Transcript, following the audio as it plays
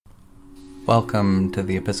Welcome to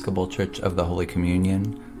the Episcopal Church of the Holy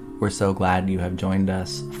Communion. We're so glad you have joined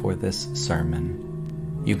us for this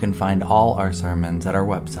sermon. You can find all our sermons at our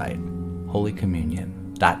website,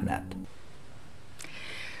 holycommunion.net.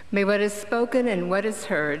 May what is spoken and what is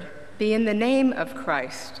heard be in the name of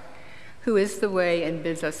Christ, who is the way and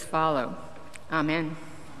bids us follow. Amen.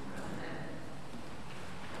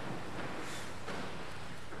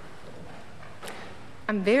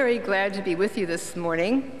 I'm very glad to be with you this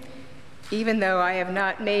morning, even though I have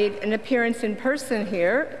not made an appearance in person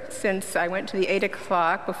here since I went to the 8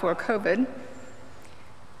 o'clock before COVID.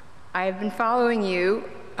 I have been following you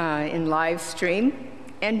in live stream,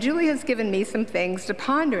 and Julie has given me some things to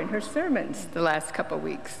ponder in her sermons the last couple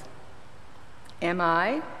weeks.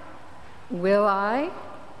 Will I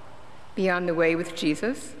be on the way with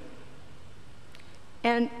Jesus?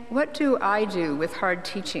 And what do I do with hard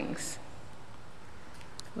teachings?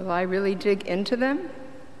 Will I really dig into them?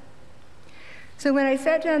 So when I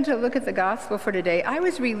sat down to look at the gospel for today, I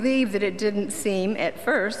was relieved that it didn't seem, at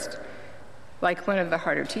first, like one of the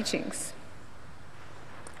harder teachings.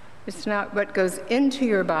 It's not what goes into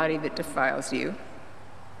your body that defiles you.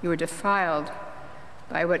 You are defiled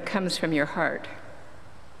by what comes from your heart.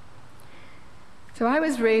 So I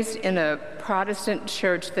was raised in a Protestant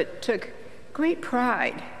church that took great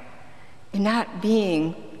pride in not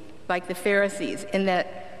being like the Pharisees, in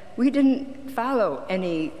that we didn't follow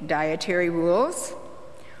any dietary rules,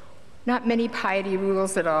 not many piety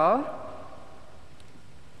rules at all,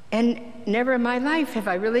 and never in my life have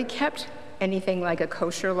I really kept anything like a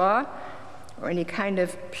kosher law or any kind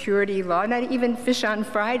of purity law, not even fish on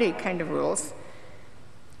Friday kind of rules.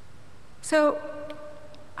 So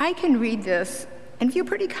I can read this and feel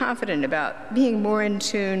pretty confident about being more in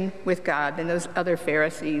tune with God than those other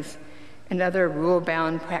Pharisees and other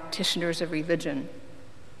rule-bound practitioners of religion.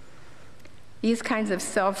 These kinds of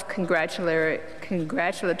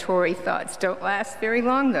self-congratulatory thoughts don't last very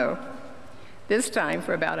long, though, this time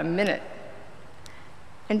for about a minute,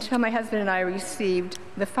 until my husband and I received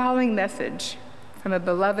the following message from a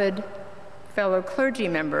beloved fellow clergy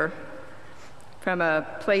member from a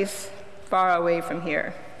place far away from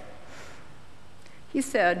here. He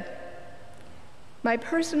said, "My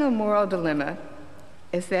personal moral dilemma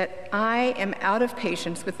is that I am out of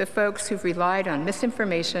patience with the folks who've relied on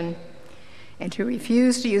misinformation and who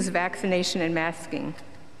refuse to use vaccination and masking.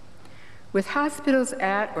 With hospitals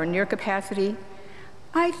at or near capacity,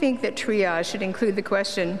 I think that triage should include the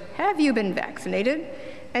question, have you been vaccinated?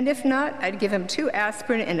 And if not, I'd give them 2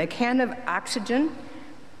 aspirin and a can of oxygen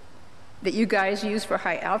that you guys use for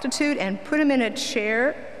high altitude and put them in a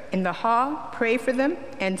chair in the hall, pray for them,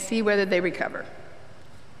 and see whether they recover.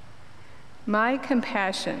 My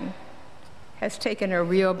compassion has taken a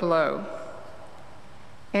real blow,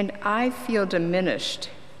 and I feel diminished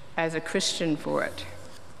as a Christian for it."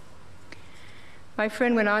 My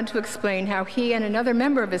friend went on to explain how he and another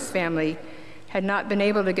member of his family had not been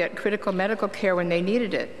able to get critical medical care when they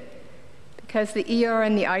needed it because the ER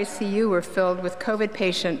and the ICU were filled with COVID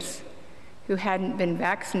patients who hadn't been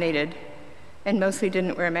vaccinated and mostly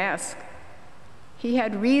didn't wear masks. He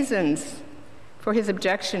had reasons for his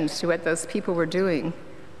objections to what those people were doing.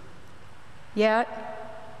 Yet,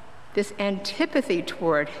 this antipathy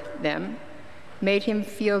toward them made him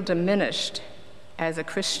feel diminished as a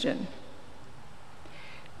Christian,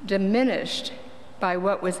 diminished by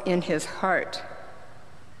what was in his heart.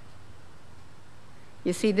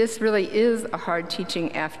 You see, this really is a hard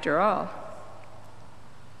teaching after all.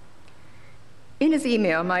 In his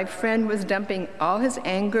email, my friend was dumping all his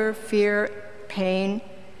anger, fear, pain,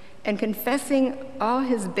 and confessing all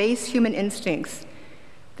his base human instincts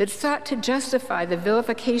that sought to justify the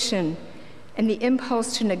vilification and the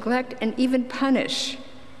impulse to neglect and even punish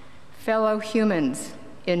fellow humans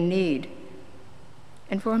in need.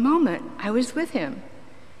 And for a moment, I was with him.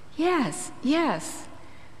 Yes,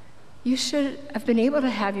 you should have been able to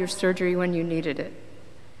have your surgery when you needed it.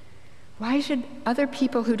 Why should other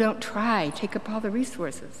people who don't try take up all the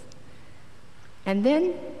resources? And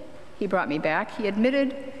then he brought me back. He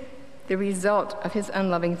admitted the result of his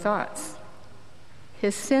unloving thoughts,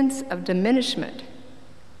 his sense of diminishment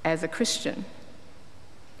as a Christian.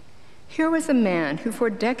 Here was a man who for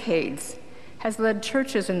decades has led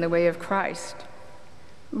churches in the way of Christ,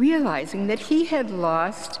 realizing that he had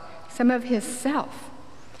lost some of his self,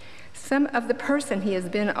 some of the person he has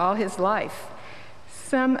been all his life,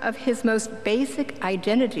 some of his most basic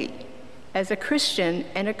identity as a Christian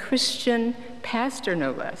and a Christian pastor, no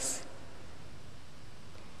less.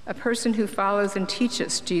 A person who follows and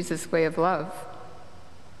teaches Jesus' way of love.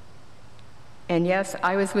 And yes,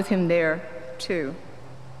 I was with him there, too.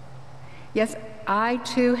 Yes, I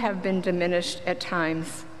too have been diminished at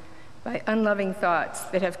times by unloving thoughts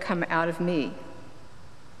that have come out of me.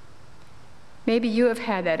 Maybe you have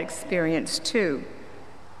had that experience too,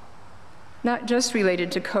 not just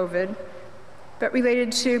related to COVID, but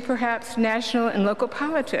related to perhaps national and local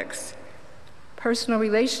politics, personal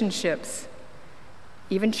relationships,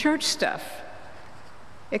 even church stuff.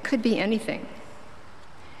 It could be anything.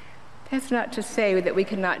 That's not to say that we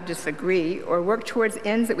cannot disagree or work towards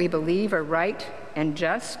ends that we believe are right and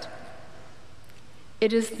just.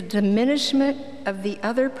 It is the diminishment of the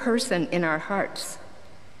other person in our hearts,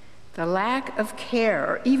 the lack of care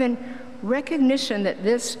or even recognition that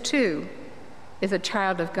this too is a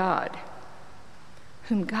child of God,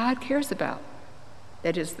 whom God cares about,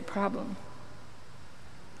 that is the problem.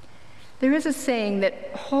 There is a saying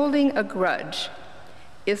that holding a grudge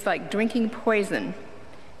is like drinking poison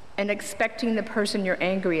and expecting the person you're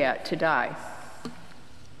angry at to die.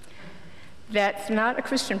 That's not a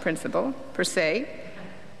Christian principle, per se,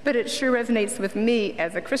 but it sure resonates with me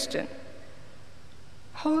as a Christian.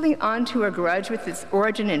 Holding on to a grudge with its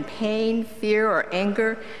origin in pain, fear, or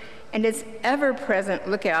anger, and its ever-present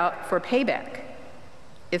lookout for payback,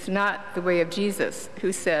 is not the way of Jesus,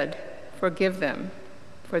 who said, "Forgive them,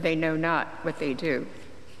 for they know not what they do."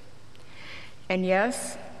 And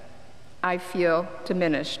yes, I feel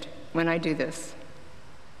diminished when I do this.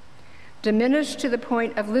 Diminished to the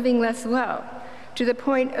point of living less well, to the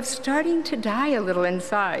point of starting to die a little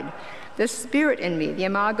inside. The spirit in me, the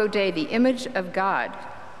imago Dei, the image of God,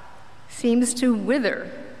 seems to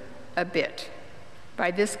wither a bit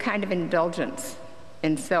by this kind of indulgence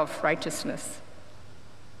in self-righteousness.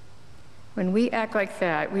 When we act like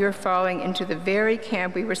that, we are falling into the very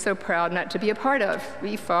camp we were so proud not to be a part of.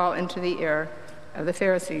 We fall into the error of the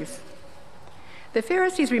Pharisees. The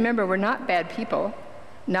Pharisees, remember, were not bad people,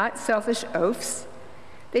 not selfish oafs.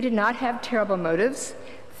 They did not have terrible motives.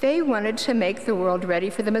 They wanted to make the world ready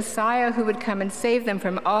for the Messiah who would come and save them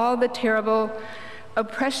from all the terrible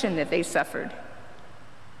oppression that they suffered.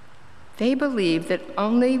 They believed that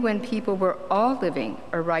only when people were all living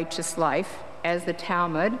a righteous life, as the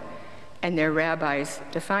Talmud and their rabbis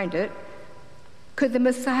defined it, could the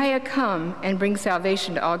Messiah come and bring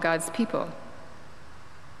salvation to all God's people.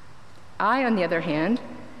 I, on the other hand,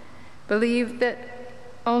 believe that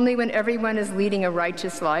only when everyone is leading a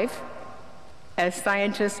righteous life, as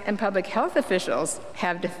scientists and public health officials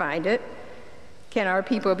have defined it, can our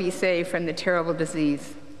people be saved from the terrible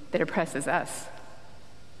disease that oppresses us.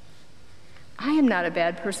 I am not a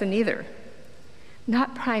bad person either,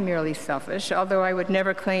 not primarily selfish, although I would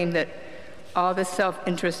never claim that all the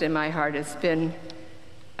self-interest in my heart has been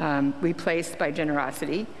replaced by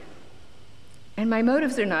generosity. And my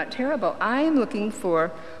motives are not terrible. I am looking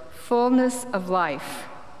for fullness of life,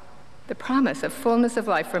 the promise of fullness of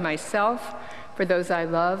life for myself, for those I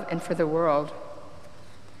love, and for the world.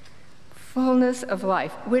 Fullness of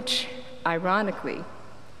life, which, ironically,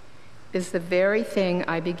 is the very thing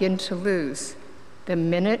I begin to lose the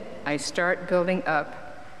minute I start building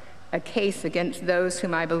up a case against those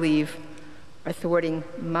whom I believe are thwarting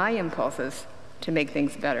my impulses to make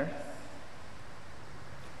things better.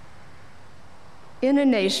 In a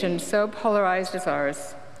nation so polarized as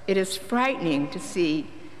ours, it is frightening to see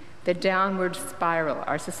the downward spiral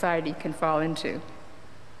our society can fall into.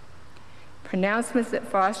 Pronouncements that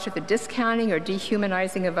foster the discounting or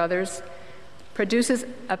dehumanizing of others produces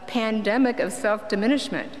a pandemic of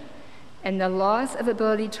self-diminishment and the loss of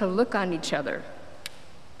ability to look on each other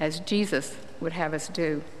as Jesus would have us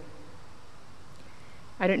do.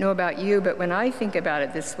 I don't know about you, but when I think about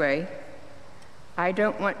it this way, I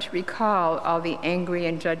don't want to recall all the angry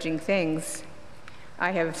and judging things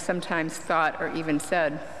I have sometimes thought or even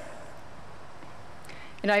said.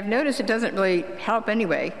 And I've noticed it doesn't really help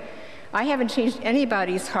anyway. I haven't changed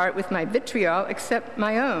anybody's heart with my vitriol except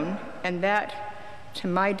my own, and that to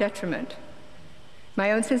my detriment.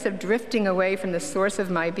 My own sense of drifting away from the source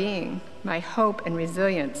of my being, my hope and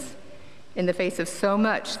resilience in the face of so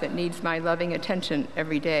much that needs my loving attention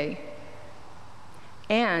every day.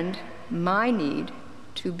 And my need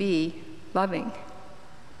to be loving.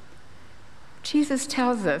 Jesus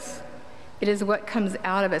tells us it is what comes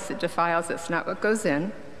out of us that defiles us, not what goes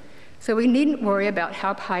in. So we needn't worry about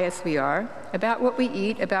how pious we are, about what we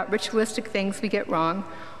eat, about ritualistic things we get wrong,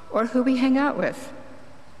 or who we hang out with.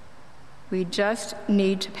 We just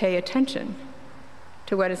need to pay attention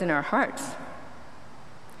to what is in our hearts.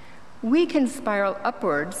 We can spiral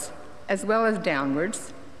upwards as well as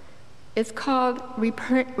downwards. It's called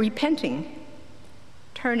repenting,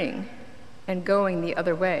 turning, and going the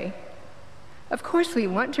other way. Of course, we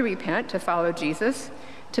want to repent, to follow Jesus,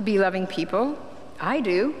 to be loving people. I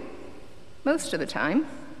do. most of the time.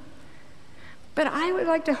 But I would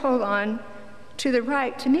like to hold on to the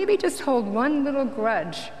right to maybe just hold one little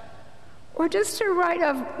grudge, or just to write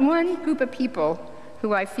off one group of people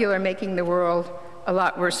who I feel are making the world a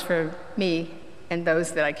lot worse for me and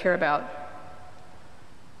those that I care about.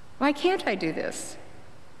 Why can't I do this?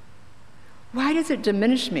 Why does it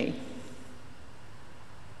diminish me?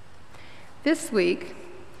 This week,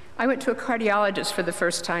 I went to a cardiologist for the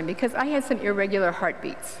first time because I had some irregular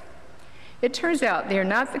heartbeats. It turns out they are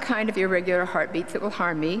not the kind of irregular heartbeats that will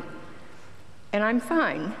harm me, and I'm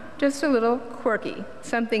fine, just a little quirky,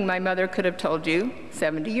 something my mother could have told you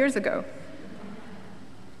 70 years ago.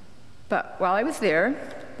 But while I was there,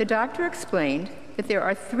 the doctor explained that there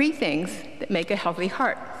are 3 things that make a healthy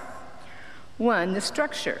heart. 1, the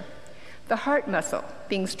structure, the heart muscle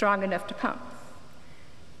being strong enough to pump.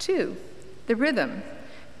 2, the rhythm,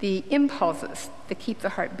 the impulses that keep the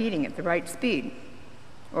heart beating at the right speed,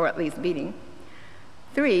 or at least beating.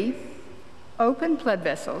 3, open blood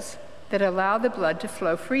vessels that allow the blood to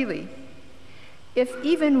flow freely. If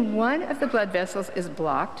even one of the blood vessels is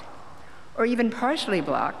blocked, or even partially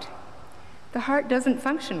blocked, the heart doesn't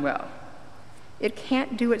function well. It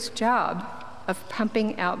can't do its job of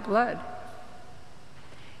pumping out blood.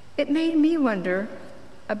 It made me wonder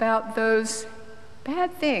about those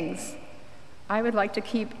bad things I would like to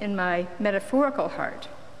keep in my metaphorical heart,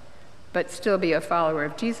 but still be a follower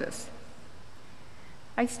of Jesus.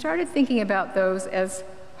 I started thinking about those as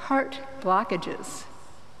heart blockages,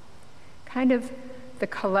 kind of the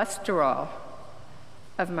cholesterol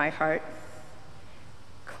of my heart,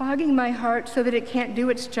 clogging my heart so that it can't do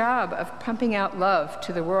its job of pumping out love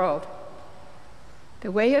to the world.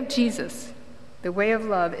 The way of Jesus, the way of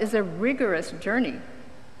love, is a rigorous journey,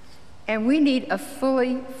 and we need a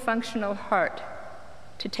fully functional heart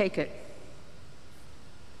to take it.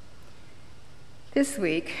 This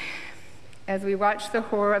week, as we watch the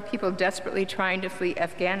horror of people desperately trying to flee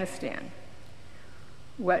Afghanistan,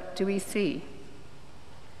 what do we see?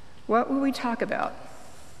 What will we talk about?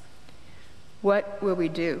 What will we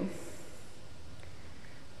do?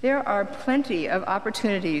 There are plenty of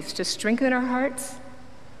opportunities to strengthen our hearts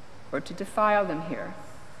or to defile them here.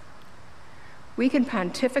 We can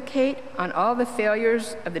pontificate on all the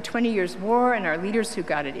failures of the 20 Years' War and our leaders who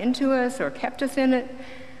got it into us or kept us in it.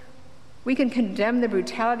 We can condemn the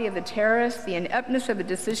brutality of the terrorists, the ineptness of the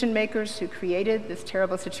decision makers who created this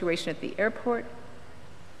terrible situation at the airport.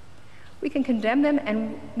 We can condemn them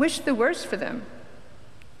and wish the worst for them.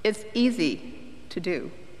 It's easy to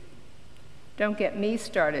do. Don't get me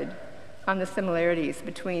started on the similarities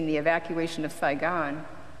between the evacuation of Saigon,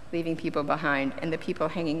 leaving people behind, and the people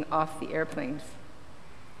hanging off the airplanes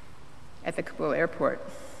at the Kabul airport.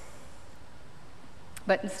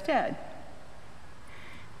 But instead,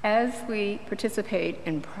 as we participate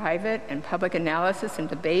in private and public analysis and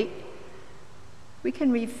debate, we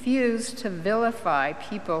can refuse to vilify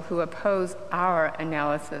people who oppose our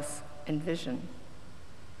analysis and vision.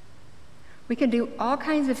 We can do all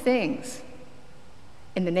kinds of things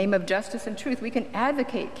in the name of justice and truth. We can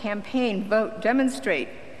advocate, campaign, vote, demonstrate.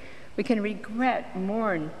 We can regret,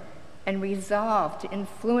 mourn, and resolve to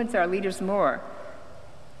influence our leaders more,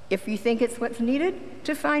 if we think it's what's needed,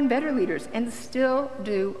 to find better leaders, and still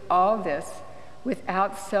do all this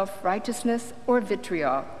without self-righteousness or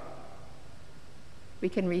vitriol. We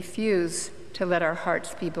can refuse to let our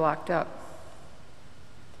hearts be blocked up.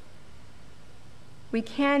 We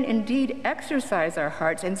can indeed exercise our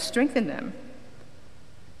hearts and strengthen them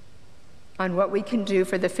on what we can do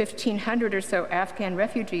for the 1,500 or so Afghan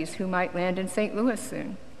refugees who might land in St. Louis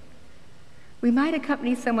soon. We might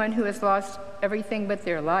accompany someone who has lost everything but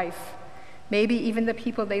their life, maybe even the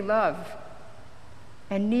people they love,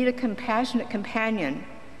 and need a compassionate companion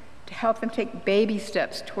to help them take baby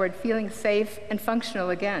steps toward feeling safe and functional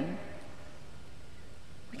again.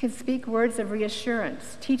 We can speak words of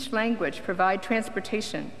reassurance, teach language, provide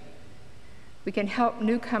transportation. We can help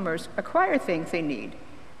newcomers acquire things they need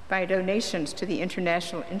by donations to the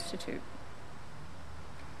International Institute.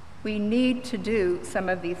 We need to do some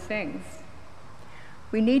of these things.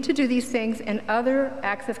 We need to do these things and other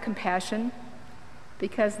acts of compassion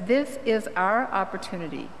because this is our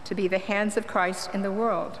opportunity to be the hands of Christ in the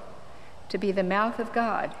world, to be the mouth of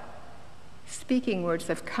God, speaking words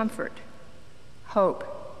of comfort,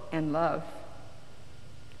 hope, and love.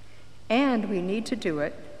 And we need to do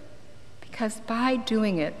it because by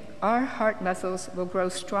doing it, our heart muscles will grow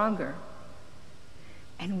stronger,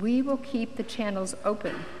 and we will keep the channels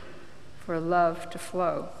open for love to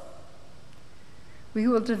flow. We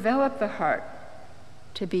will develop the heart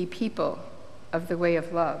to be people of the way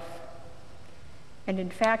of love. And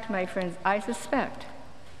in fact, my friends, I suspect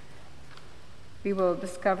we will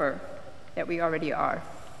discover that we already are.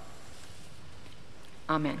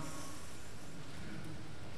 Amen.